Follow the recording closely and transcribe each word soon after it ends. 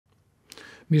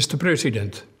Mr.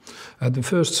 President, at the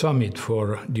first summit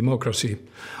for democracy,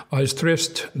 I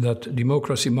stressed that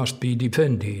democracy must be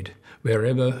defended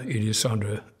wherever it is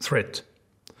under threat.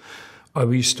 I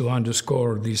wish to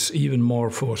underscore this even more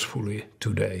forcefully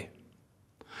today.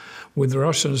 With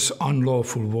Russia's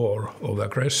unlawful war of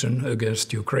aggression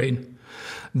against Ukraine,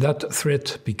 that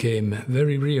threat became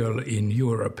very real in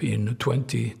Europe in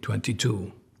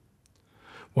 2022.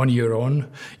 1 year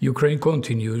on, Ukraine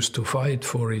continues to fight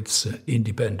for its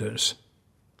independence.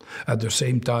 At the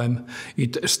same time,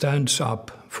 it stands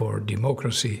up for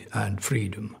democracy and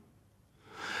freedom.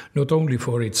 Not only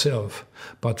for itself,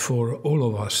 but for all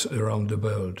of us around the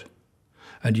world.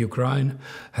 And Ukraine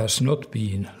has not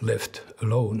been left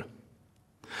alone.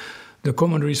 The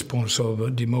common response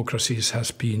of democracies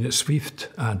has been swift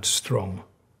and strong.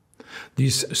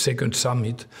 This second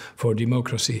summit for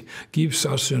democracy gives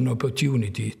us an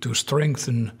opportunity to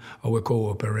strengthen our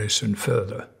cooperation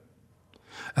further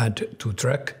and to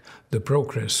track the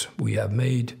progress we have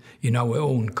made in our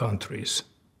own countries.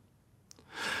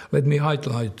 Let me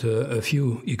highlight a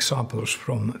few examples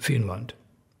from Finland.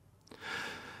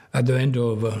 At the end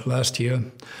of last year,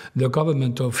 the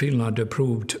government of Finland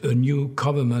approved a new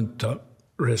governmental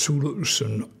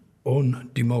resolution on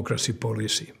democracy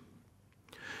policy.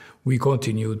 We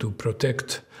continue to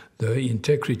protect the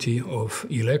integrity of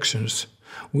elections,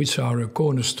 which are a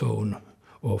cornerstone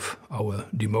of our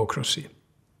democracy.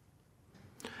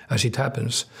 As it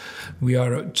happens, we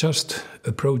are just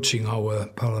approaching our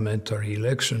parliamentary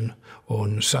election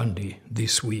on Sunday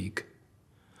this week.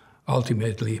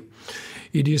 Ultimately,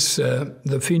 it is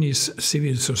the Finnish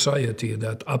civil society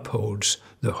that upholds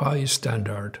the high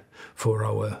standard for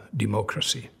our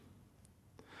democracy.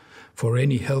 For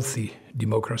any healthy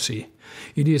democracy,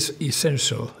 it is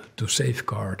essential to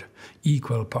safeguard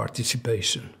equal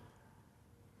participation.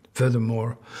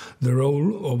 Furthermore, the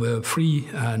role of a free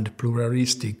and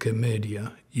pluralistic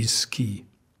media is key.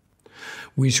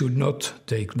 We should not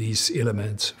take these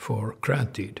elements for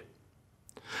granted.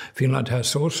 Finland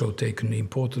has also taken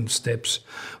important steps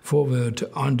forward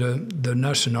under the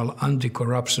National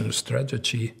Anti-Corruption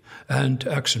Strategy and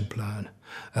Action Plan,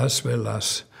 as well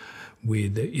as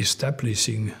with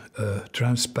establishing a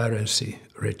transparency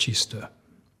register.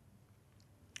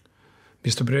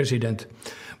 Mr. President,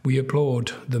 we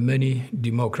applaud the many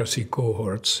democracy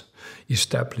cohorts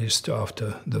established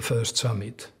after the first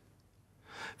summit.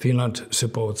 Finland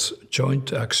supports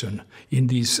joint action in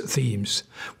these themes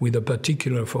with a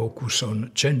particular focus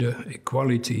on gender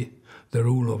equality, the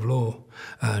rule of law,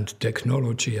 and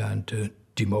technology and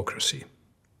democracy.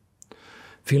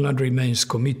 Finland remains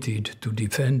committed to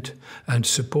defend and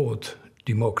support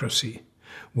democracy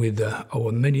with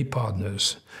our many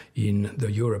partners in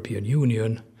the European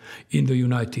Union, in the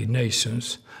United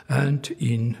Nations, and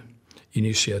in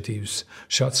initiatives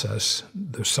such as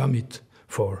the Summit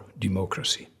for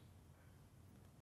Democracy.